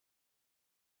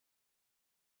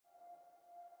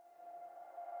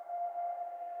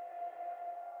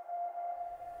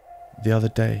The other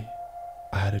day,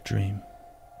 I had a dream.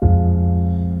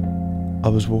 I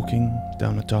was walking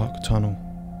down a dark tunnel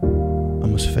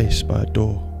and was faced by a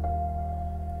door.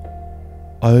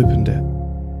 I opened it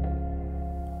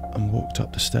and walked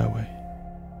up the stairway,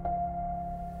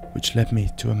 which led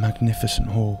me to a magnificent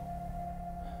hall.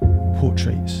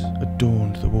 Portraits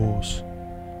adorned the walls.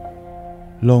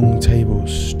 Long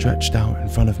tables stretched out in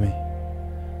front of me.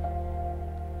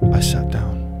 I sat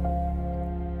down.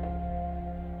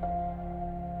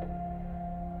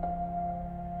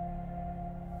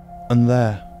 And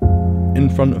there, in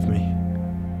front of me,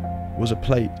 was a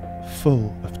plate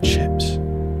full of chips.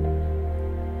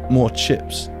 More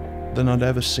chips than I'd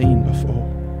ever seen before.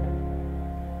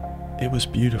 It was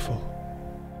beautiful.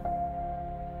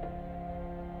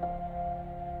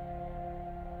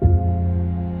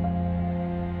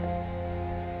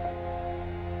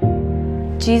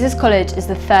 Jesus College is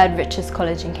the third richest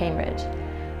college in Cambridge,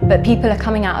 but people are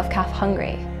coming out of Caff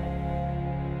hungry.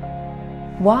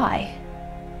 Why?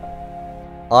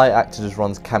 I acted as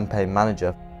Ron's campaign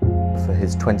manager for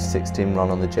his 2016 run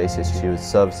on the JCSU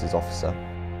as Services Officer.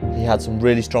 He had some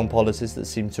really strong policies that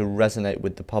seemed to resonate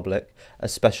with the public,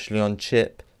 especially on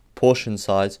chip, portion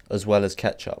size, as well as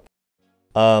ketchup.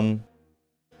 But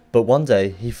one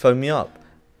day he phoned me up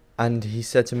and he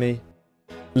said to me,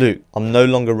 "Luke, I'm no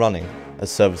longer running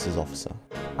as Services Officer."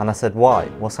 And I said, "Why?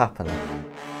 What's happened?"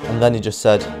 And then he just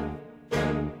said,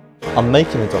 "I'm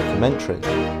making a documentary."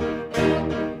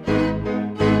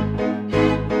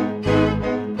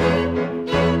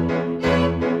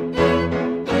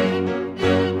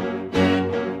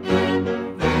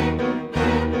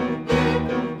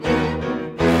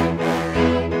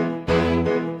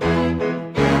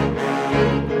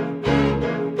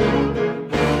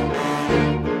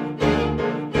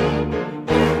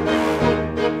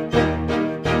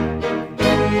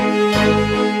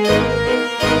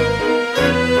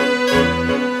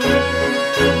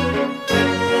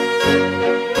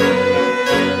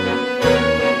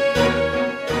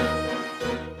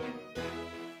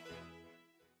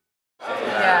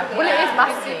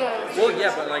 Well,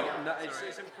 yeah, but like,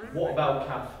 it's improved. What about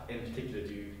Caff in particular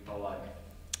do you not like?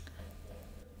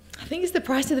 I think it's the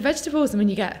price of the vegetables. I mean,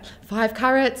 you get 5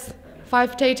 carrots,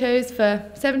 5 potatoes for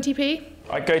 70p.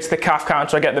 I go to the Caff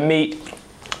counter, I get the meat,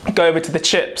 go over to the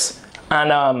chips, and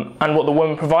what the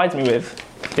woman provides me with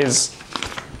is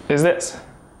this.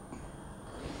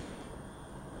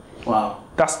 Wow.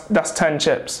 That's 10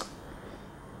 chips.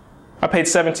 I paid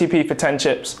 70p for 10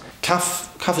 chips.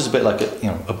 Caff is a bit like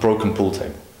a broken pool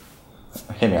table.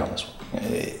 Hear me out on this one.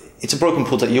 It's a broken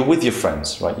pool table. You're with your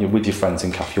friends, right? You're with your friends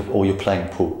in Caff, or you're playing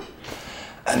pool.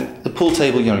 And the pool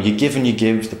table, you give and you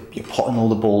give, you're potting all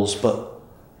the balls, but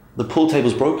the pool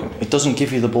table's broken. It doesn't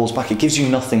give you the balls back. It gives you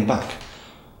nothing back.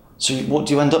 So what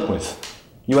do you end up with?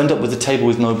 You end up with a table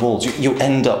with no balls. You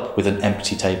end up with an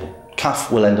empty table. Caff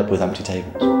will end up with empty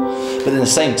tables. But at the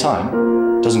same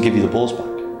time, it doesn't give you the balls back.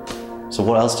 So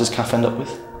what else does Caff end up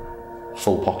with?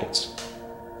 Full pockets.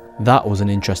 That was an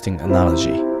interesting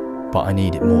analogy, but I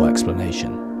needed more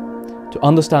explanation. To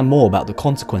understand more about the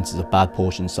consequences of bad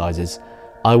portion sizes,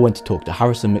 I went to talk to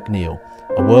Harrison McNeil,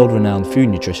 a world-renowned food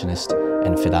nutritionist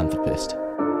and philanthropist.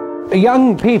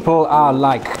 Young people are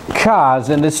like cars,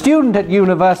 and a student at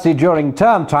university during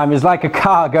term time is like a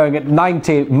car going at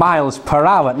 90 miles per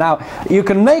hour. Now, you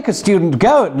can make a student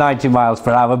go at 90 miles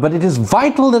per hour, but it is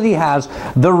vital that he has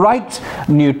the right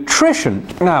nutrition.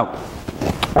 Now,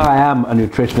 I am a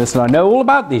nutritionist and I know all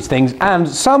about these things, and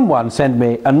someone sent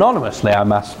me, anonymously I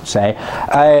must say,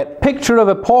 a picture of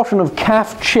a portion of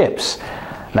Caff chips.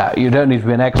 Now, you don't need to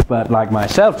be an expert like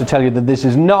myself to tell you that this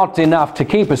is not enough to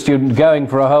keep a student going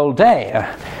for a whole day.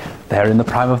 They're in the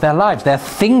prime of their lives. They're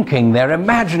thinking, they're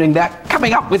imagining, they're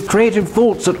coming up with creative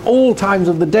thoughts at all times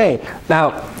of the day.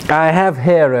 Now, I have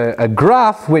here a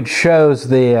graph which shows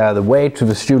the weight of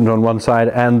the student on one side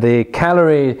and the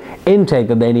calorie intake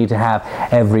that they need to have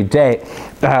every day.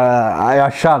 I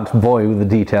shan't bore you with the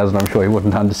details, and I'm sure you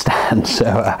wouldn't understand.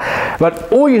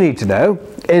 But all you need to know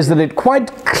is that it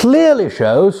quite clearly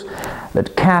shows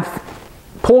that Caff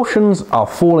portions are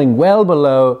falling well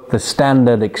below the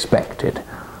standard expected.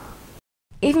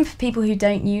 Even for people who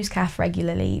don't use Caff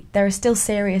regularly, there are still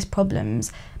serious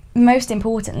problems. Most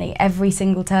importantly, every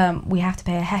single term we have to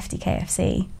pay a hefty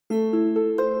KFC.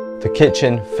 The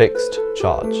kitchen fixed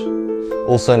charge,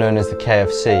 also known as the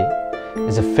KFC,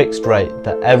 is a fixed rate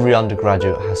that every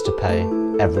undergraduate has to pay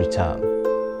every term.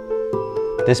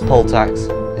 This poll tax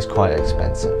is quite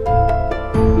expensive.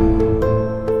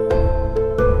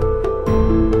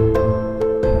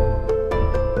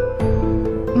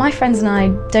 My friends and I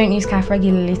don't use Caff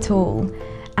regularly at all,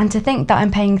 And to think that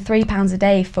I'm paying £3 a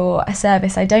day for a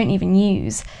service I don't even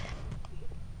use,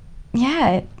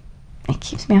 yeah, it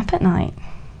keeps me up at night.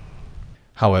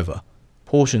 However,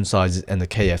 portion sizes in the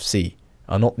KFC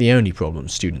are not the only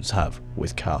problems students have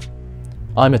with Caff.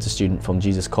 I met a student from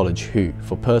Jesus College who,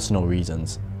 for personal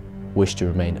reasons, wished to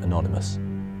remain anonymous.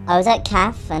 I was at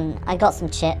Caff and I got some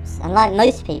chips, and like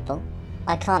most people,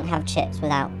 I can't have chips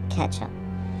without ketchup.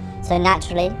 So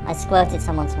naturally, I squirted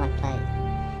some onto my plate.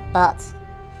 But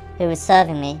who was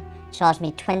serving me charged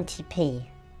me 20p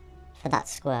for that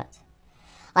squirt.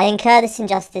 I incur this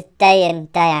injustice day in,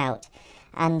 day out,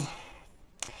 and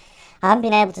I haven't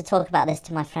been able to talk about this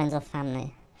to my friends or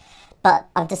family. But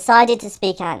I've decided to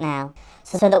speak out now,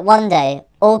 so that one day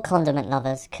all condiment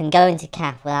lovers can go into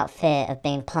Caff without fear of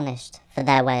being punished for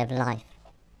their way of life.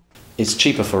 It's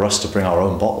cheaper for us to bring our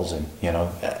own bottles in, you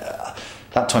know.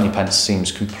 That 20p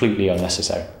seems completely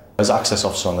unnecessary. As access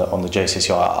officer on the JCSE,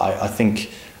 I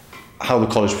think how the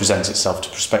college presents itself to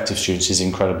prospective students is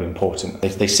incredibly important.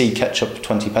 If they see ketchup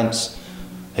 20p,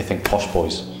 they think posh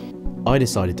boys. I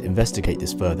decided to investigate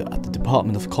this further at the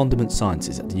Department of Condiment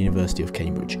Sciences at the University of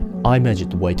Cambridge. I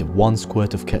measured the weight of 1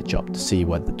 squirt of ketchup to see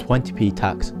whether the 20p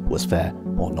tax was fair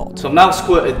or not. So I've now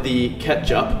squirted the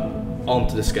ketchup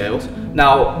onto the scales.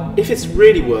 Now, if it's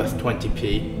really worth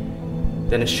 20p,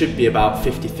 then it should be about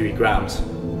 53 grams.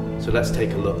 So let's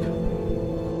take a look.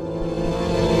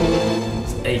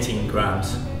 It's 18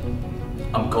 grams.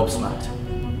 I'm gobsmacked.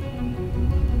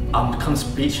 I'm kind of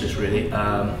speechless, really.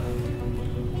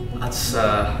 That's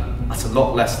a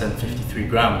lot less than 53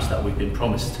 grams that we've been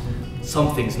promised.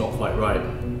 Something's not quite right.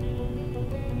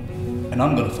 And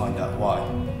I'm gonna find out why.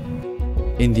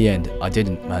 In the end, I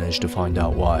didn't manage to find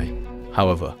out why.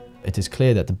 However, it is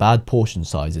clear that the bad portion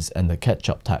sizes and the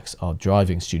ketchup tax are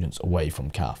driving students away from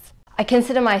Caff. I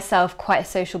consider myself quite a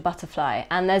social butterfly,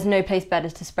 and there's no place better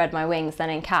to spread my wings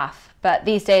than in Caff. But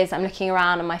these days I'm looking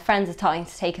around and my friends are starting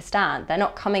to take a stand. They're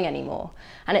not coming anymore.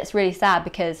 And it's really sad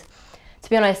because, to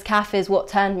be honest, Caff is what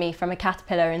turned me from a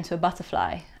caterpillar into a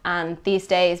butterfly. And these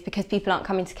days, because people aren't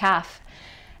coming to Caff,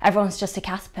 everyone's just a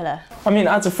caterpillar. I mean,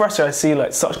 as a fresher, I see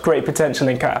like such great potential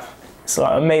in Caff. It's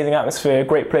like an amazing atmosphere,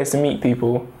 great place to meet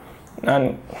people.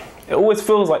 And it always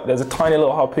feels like there's a tiny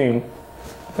little harpoon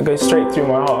that goes straight through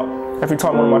my heart. Every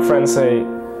time one of my friends say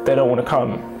they don't want to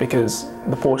come because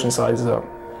the portion sizes are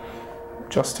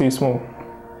just too small.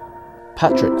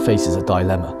 Patrick faces a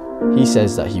dilemma. He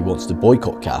says that he wants to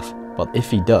boycott Caff, but if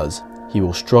he does, he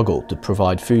will struggle to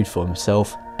provide food for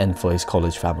himself and for his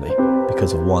college family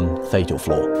because of one fatal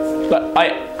flaw. Like, I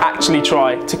actually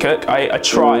try to cook. I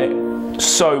try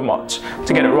so much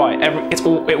to get it right. It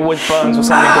always burns or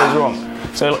something goes wrong.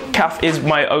 So Caff is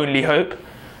my only hope,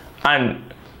 and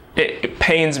it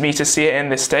pains me to see it in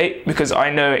this state because I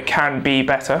know it can be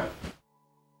better.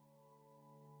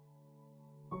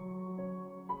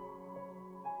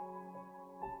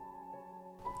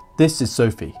 This is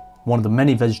Sophie, one of the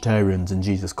many vegetarians in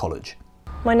Jesus College.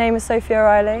 My name is Sophie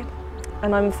O'Reilly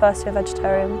and I'm a first year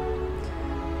vegetarian.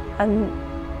 And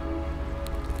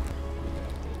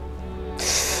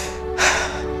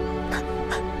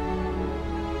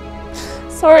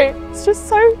sorry, it's just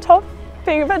so tough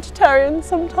being a vegetarian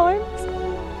sometimes.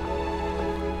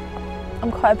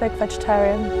 I'm quite a big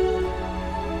vegetarian.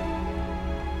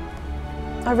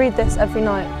 I read this every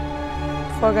night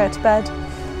before I go to bed.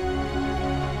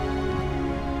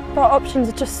 But our options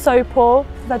are just so poor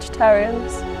for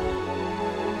vegetarians.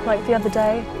 Like the other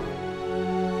day,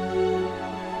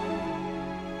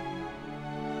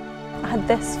 I had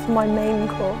this for my main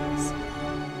course.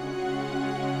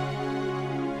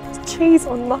 It's cheese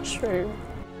on mushroom.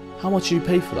 How much do you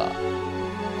pay for that?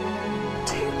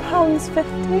 £2.50.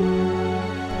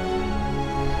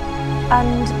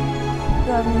 And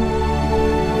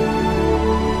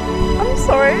I'm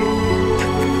sorry.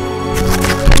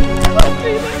 I can't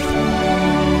do this.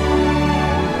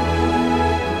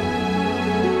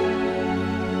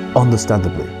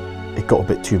 Understandably, it got a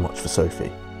bit too much for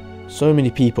Sophie. So many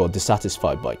people are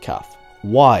dissatisfied by Caff.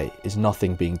 Why is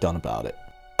nothing being done about it?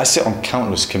 I sit on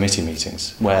countless committee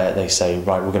meetings where they say,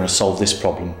 right, we're going to solve this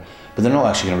problem, but they're not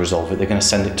actually going to resolve it. They're going to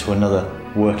send it to another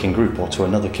working group or to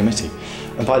another committee.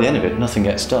 And by the end of it, nothing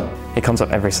gets done. It comes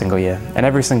up every single year. And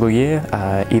every single year,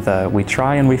 either we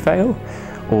try and we fail,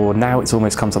 or now it's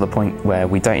almost come to the point where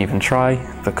we don't even try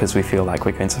because we feel like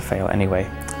we're going to fail anyway.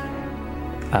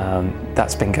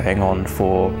 That's been going on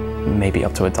for maybe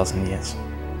up to a dozen years.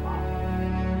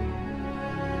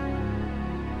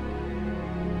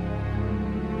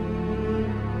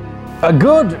 A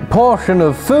good portion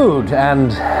of food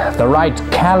and the right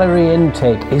calorie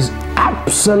intake is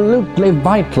absolutely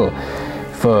vital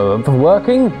for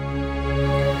working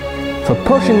for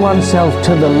pushing oneself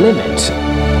to the limit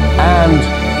and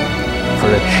for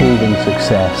achieving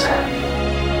success.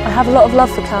 I have a lot of love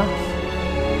for Caff.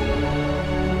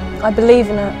 I believe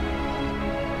in it.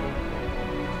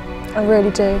 I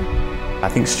really do. I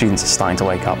think students are starting to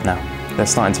wake up now. They're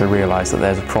starting to realise that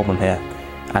there's a problem here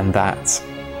and that,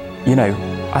 you know,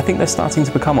 I think they're starting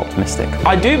to become optimistic.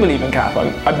 I do believe in Caff.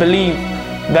 I believe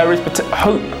there is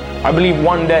hope. I believe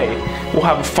one day we'll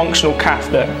have a functional Caff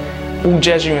that all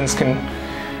Jesuans can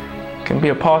be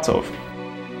a part of.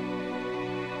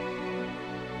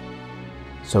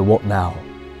 So what now?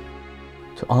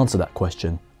 To answer that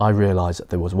question, I realised that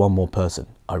there was one more person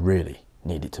I really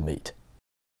needed to meet.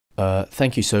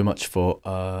 Thank you so much for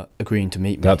agreeing to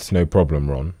meet me. That's no problem,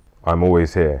 Ron. I'm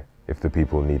always here if the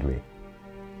people need me.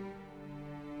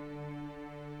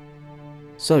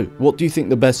 So, what do you think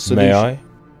the best solution? May I?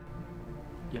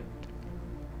 Yeah.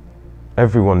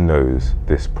 Everyone knows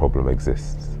this problem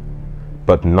exists,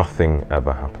 but nothing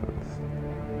ever happens.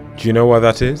 Do you know why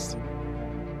that is?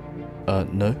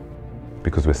 No.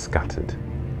 Because we're scattered.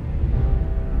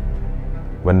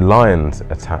 When lions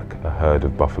attack a herd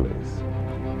of buffaloes,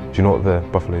 do you know what the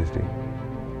buffaloes do?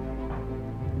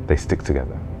 They stick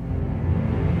together.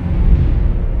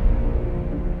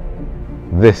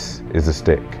 This is a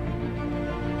stick.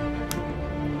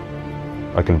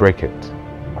 I can break it.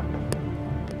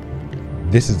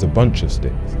 This is a bunch of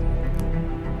sticks.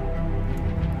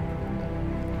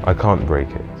 I can't break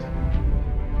it.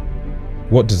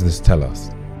 What does this tell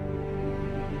us?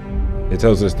 It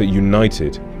tells us that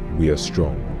united, we are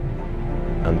strong.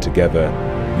 And together,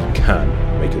 we can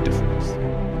make a difference.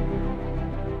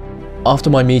 After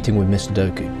my meeting with Mr.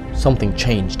 Doku, something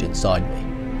changed inside me.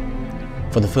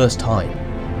 For the first time,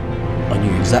 I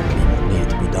knew exactly what needed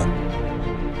to be done.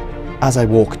 As I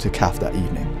walked to Caff that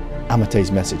evening,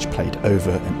 Amate's message played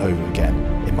over and over again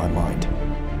in my mind.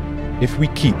 If we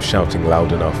keep shouting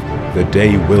loud enough, the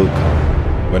day will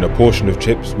come when a portion of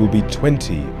chips will be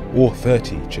 20 or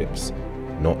 30 chips,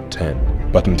 not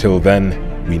 10. But until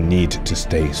then, we need to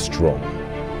stay strong.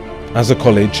 As a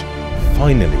college,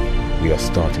 finally, we are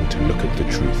starting to look at the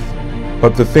truth.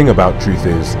 But the thing about truth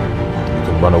is, you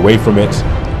can run away from it,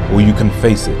 or you can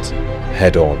face it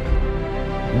head on.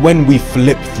 When we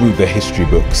flip through the history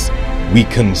books, we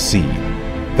can see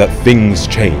that things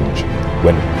change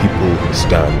when people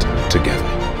stand together.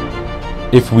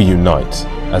 If we unite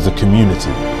as a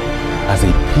community, as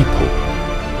a people,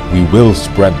 we will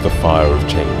spread the fire of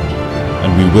change,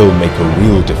 and we will make a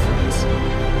real difference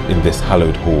in this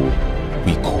hallowed hall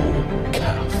we call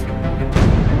Caff.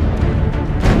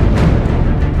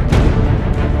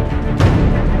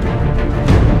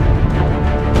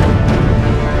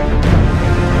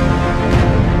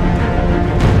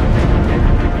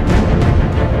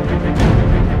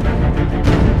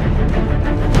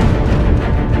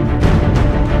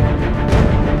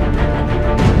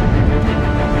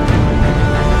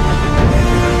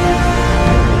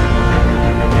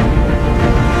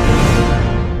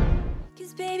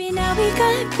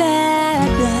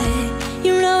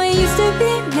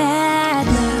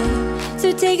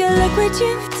 Take a look what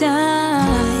you've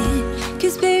done.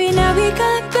 'Cause baby, now we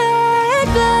got bad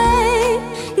blood.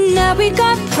 Now we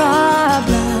got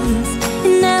problems,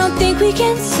 and I don't think we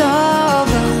can solve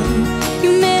them.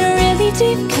 You made a really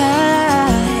deep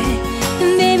cut,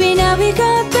 and baby, now we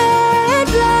got bad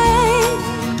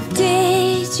blood.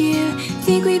 Did you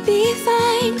think we'd be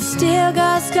fine? Still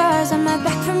got scars on my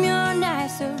back from your